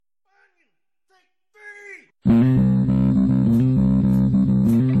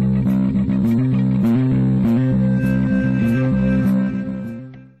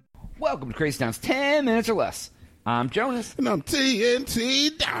Crazy Towns, 10 minutes or less. I'm Jonas. And I'm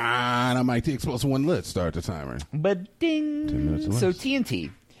TNT Dynamite, the explosive one. Let's start the timer. But ding. 10 minutes or less. So TNT.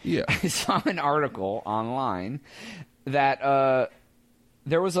 Yeah. I saw an article online that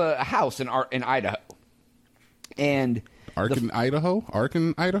there was a house in Idaho. And Arkin,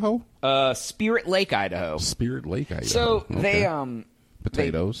 Idaho? Spirit Lake, Idaho. Spirit Lake, Idaho. So okay. they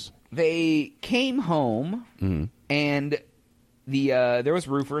potatoes. They came home and there was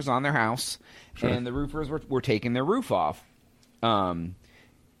roofers on their house, and the roofers were taking their roof off. The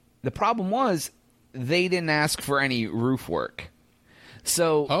problem was they didn't ask for any roof work.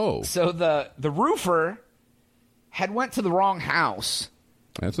 So the roofer had went to the wrong house.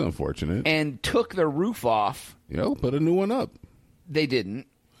 That's unfortunate. And took their roof off. Put a new one up. They didn't.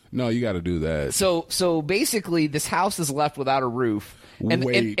 No, you got to do that. So basically, this house is left without a roof. And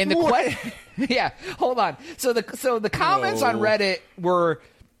yeah, hold on. So the comments on Reddit were,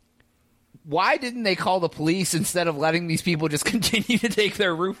 why didn't they call the police instead of letting these people just continue to take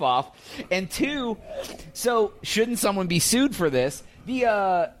their roof off? And two, so shouldn't someone be sued for this?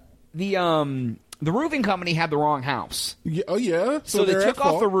 The roofing company had the wrong house. Yeah, oh yeah. So they took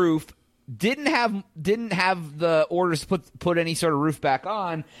off the roof. Didn't have the orders to put any sort of roof back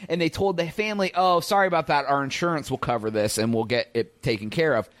on, and they told the family, "Oh, sorry about that. Our insurance will cover this, and we'll get it taken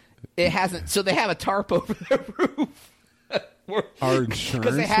care of." It hasn't, so they have a tarp over their roof. Our insurance,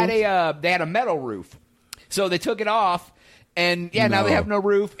 because they had a metal roof, so they took it off. And, now they have no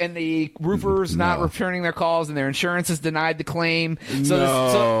roof, and the roofer's not returning their calls, and their insurance has denied the claim.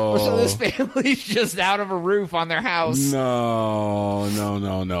 So this family's just out of a roof on their house. No.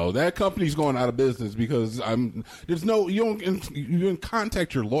 That company's going out of business because you don't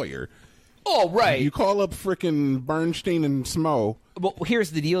contact your lawyer. Oh, right. You call up frickin' Bernstein and Smo. Well,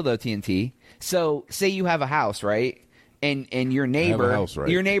 here's the deal, though, TNT. So, say you have a house, right? And your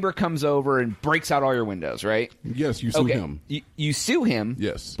neighbor comes over and breaks out all your windows, right? Yes, you sue him. You sue him.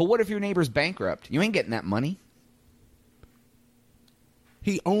 Yes. But what if your neighbor's bankrupt? You ain't getting that money.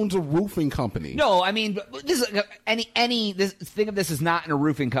 He owns a roofing company. No, I mean, this is think of this as not in a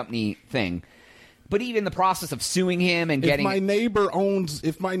roofing company thing. But even the process of suing him and getting... If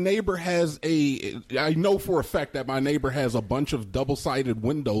my neighbor has I know for a fact that my neighbor has a bunch of double-sided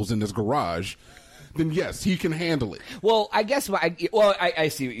windows in his garage... then yes, he can handle it. Well, I guess I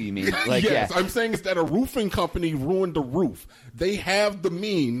see what you mean. Like, yes, I'm saying is that a roofing company ruined the roof. They have the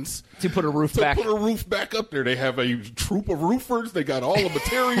means to put a roof back up there. They have a troop of roofers. They got all the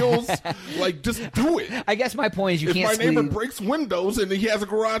materials. Like, just do it. I guess my point is if my neighbor breaks windows and he has a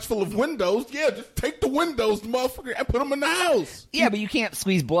garage full of windows, just take the windows, motherfucker, and put them in the house. Yeah, but you can't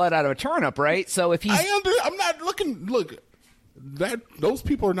squeeze blood out of a turnip, right? So if he's... I'm not looking... Look... those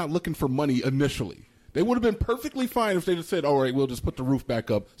people are not looking for money initially. They would have been perfectly fine if they just said, all right, we'll just put the roof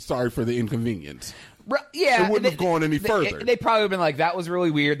back up. Sorry for the inconvenience. Yeah. It wouldn't have gone any further. They probably would have been like, that was really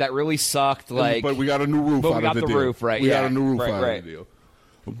weird. That really sucked. But we got a new roof out of the deal. Roof, right? We got a new roof out of the deal.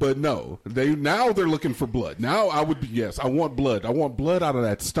 But no, they're looking for blood. Now I would be, yes, I want blood. I want blood out of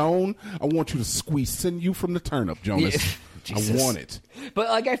that stone. I want you to squeeze sinew from the turnip, Jonas. Yeah. Jesus. I want it. But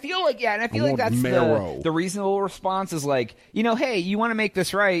I feel like that's the reasonable response is like, hey, you want to make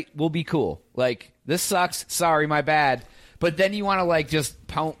this right, we'll be cool. Like, this sucks, sorry, my bad. But then you want to just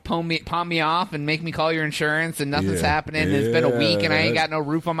palm me off and make me call your insurance and nothing's happening. And it's been a week and I ain't got no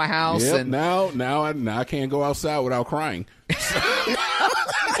roof on my house. Yep. And now I can't go outside without crying.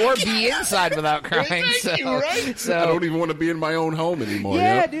 Or be inside without crying. Right? So I don't even want to be in my own home anymore.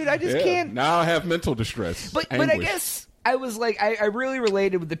 Yeah, dude, I just can't. Now I have mental distress. But I guess I was like, I really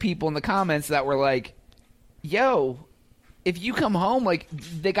related with the people in the comments that were like, yo, if you come home,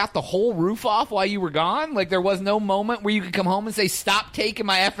 they got the whole roof off while you were gone? Like, there was no moment where you could come home and say, stop taking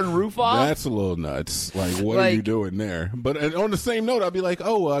my effing roof off? That's a little nuts. Like, what are you doing there? But on the same note, I'd be like,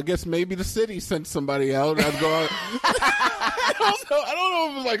 I guess maybe the city sent somebody out. I'd go out. I don't know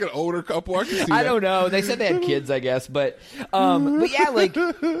if it's like an older couple. I don't know. They said they had kids, I guess. But yeah, and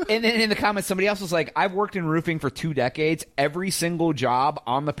then in the comments, somebody else was like, I've worked in roofing for 2 decades. Every single job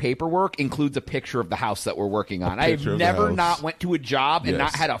on the paperwork includes a picture of the house that we're working on. I've never not went to a job and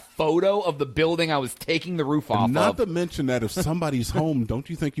not had a photo of the building I was taking the roof off of. Not to mention that if somebody's home, don't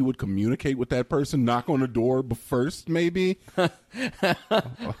you think you would communicate with that person, knock on the door first, maybe?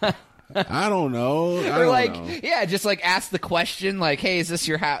 I don't know. Just ask the question, hey, is this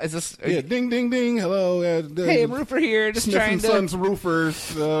your house? Is this? Yeah, ding, ding, ding. Hello. Hey, I'm roofer here. Just Smith trying and to. Sons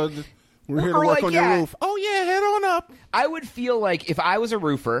roofers. We're here to work on your roof. Oh yeah, head on up. I would feel like if I was a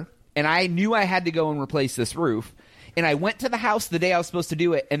roofer and I knew I had to go and replace this roof, and I went to the house the day I was supposed to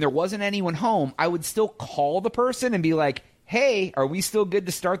do it, and there wasn't anyone home, I would still call the person and be like, hey, are we still good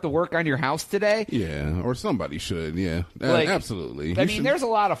to start the work on your house today? Yeah, or somebody should. Yeah, absolutely. I mean, there's a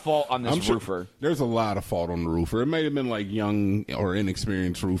lot of fault on this roofer. There's a lot of fault on the roofer. It may have been like young or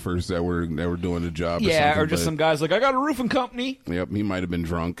inexperienced roofers that were doing the job. Yeah, or just some guys like, I got a roofing company. Yep, he might have been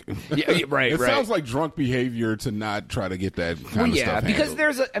drunk. Yeah, right. It sounds like drunk behavior to not try to get that kind of stuff because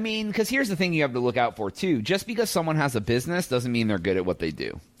handled. because here's the thing you have to look out for too. Just because someone has a business doesn't mean they're good at what they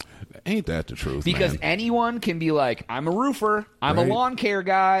do. Ain't that the truth? Because anyone can be like, I'm a roofer, I'm a lawn care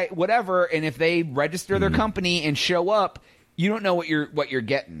guy, whatever, and if they register their company and show up, you don't know what you're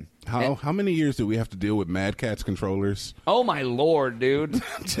getting. How many years do we have to deal with Mad Catz controllers? Oh my Lord, dude!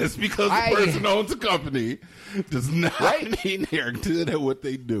 Just because the person owns a company does not mean they're good at what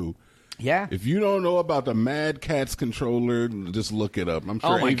they do. Yeah. If you don't know about the Mad Catz controller, just look it up. I'm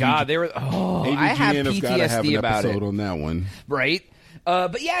sure. Oh my God, I have PTSD about it. On that one, right?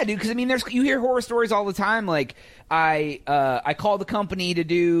 But yeah, dude, because I mean, you hear horror stories all the time. Like I called the company to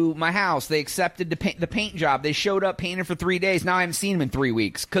do my house. They accepted the paint job. They showed up, painted for 3 days. Now I haven't seen them in 3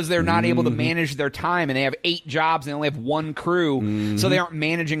 weeks because they're not able to manage their time, and they have 8 jobs and they only have 1 crew, so they aren't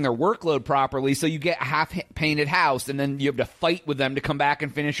managing their workload properly. So you get a half painted house, and then you have to fight with them to come back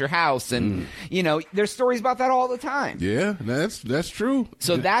and finish your house. And you know, there's stories about that all the time. Yeah, that's true.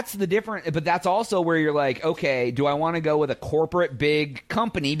 So that's the difference. But that's also where you're like, okay, do I want to go with a corporate big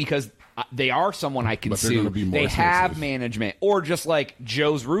company because they are someone I can sue? They have management, or just like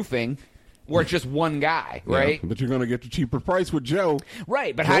Joe's Roofing, where it's just one guy, right? Yeah, but you're going to get the cheaper price with Joe,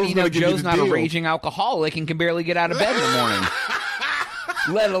 right? But how do you know Joe's not a raging alcoholic and can barely get out of bed in the morning?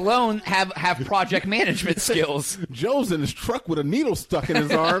 Let alone have project management skills. Joe's in his truck with a needle stuck in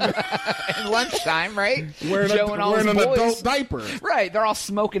his arm at lunchtime, right? Wearing an adult diaper. Right. They're all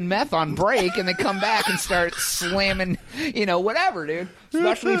smoking meth on break, and they come back and start slamming, whatever, dude.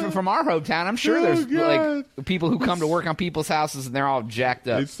 Especially from our hometown. I'm sure there's like people who come to work on people's houses and they're all jacked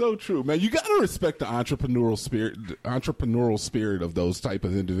up. It's so true, man. You got to respect the entrepreneurial spirit of those type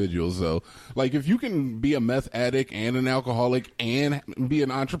of individuals, though. Like, if you can be a meth addict and an alcoholic and be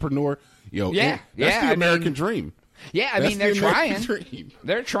an entrepreneur, that's the American dream. Yeah, I mean, they're trying.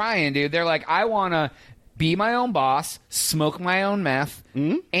 They're trying, dude. They're like, I want to be my own boss, smoke my own meth,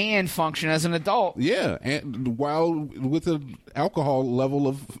 and function as an adult. Yeah, and while with an alcohol level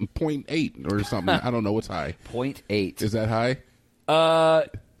of 0.8 or something. I don't know what's high. 0.8. Is that high?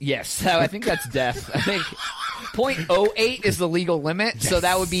 Yes. I think that's death. I think 0.08 is the legal limit, so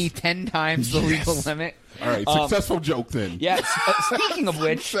that would be 10 times the legal limit. All right, successful joke then. Yes. Speaking of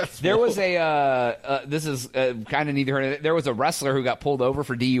which, there was this is kind of neither here. There was a wrestler who got pulled over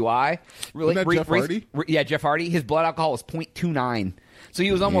for DUI. Wasn't that Jeff Hardy? Yeah, Jeff Hardy. His blood alcohol was 0.29. So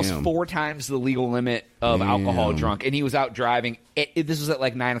he was almost 4 times the legal limit of alcohol drunk, and he was out driving. This was at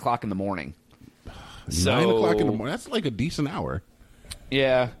like 9 o'clock in the morning. 9 o'clock in the morning? That's like a decent hour.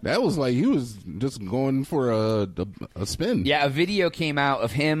 Yeah. That was like he was just going for a spin. Yeah, a video came out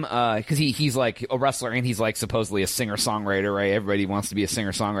of him because he's like a wrestler and he's like supposedly a singer-songwriter, right? Everybody wants to be a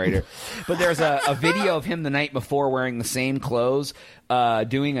singer-songwriter. But there's a video of him the night before wearing the same clothes,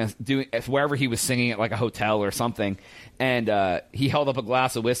 doing wherever he was singing at like a hotel or something. And he held up a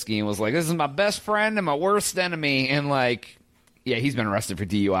glass of whiskey and was like, "This is my best friend and my worst enemy." And like, yeah, he's been arrested for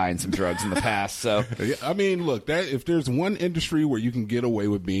DUI and some drugs in the past. So, I mean, look, if there's one industry where you can get away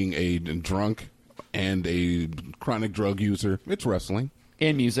with being a drunk and a chronic drug user, it's wrestling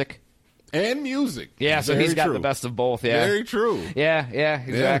and music. And music. Yeah, so he's got the best of both, yeah. Very true. Yeah,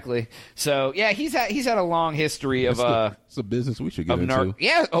 exactly. Yeah. So, yeah, he's had a long history of it's a business we should get into.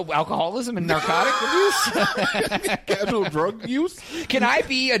 Alcoholism and narcotic abuse. Casual drug use. Can I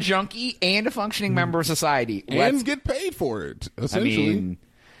be a junkie and a functioning member of society? And get paid for it, essentially. I mean,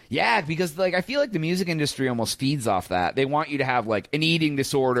 yeah, because like I feel like the music industry almost feeds off that. They want you to have like an eating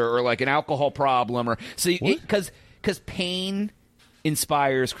disorder or like an alcohol problem or because pain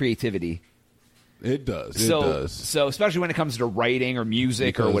inspires creativity. It does. So especially when it comes to writing or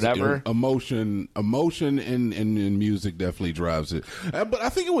music or whatever. Emotion in music definitely drives it. But I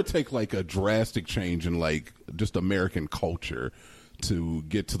think it would take like a drastic change in like just American culture to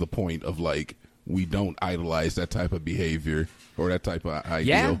get to the point of like we don't idolize that type of behavior or that type of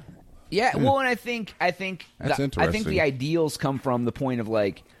ideal. Yeah. Well, and I think that's interesting. I think the ideals come from the point of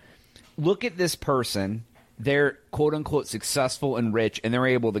like, look at this person. They're quote unquote successful and rich, and they're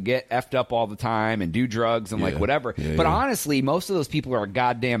able to get effed up all the time and do drugs and like whatever. But honestly, most of those people are a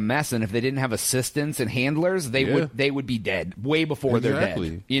goddamn mess. And if they didn't have assistants and handlers, they would be dead way before they're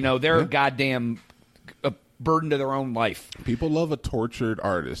dead. They're goddamn burden to their own life. People love a tortured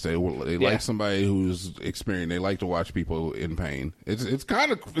artist. They like somebody who's experienced. They like to watch people in pain. It's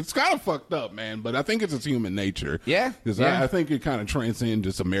kind of fucked up, man. But I think it's human nature. Yeah, because I think it kind of transcends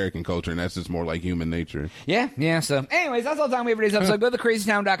just American culture, and that's just more like human nature. Yeah. So, anyways, that's all the time we have for today's episode. Go to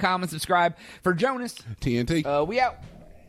thecrazytown.com and subscribe. For Jonas, TNT. We out.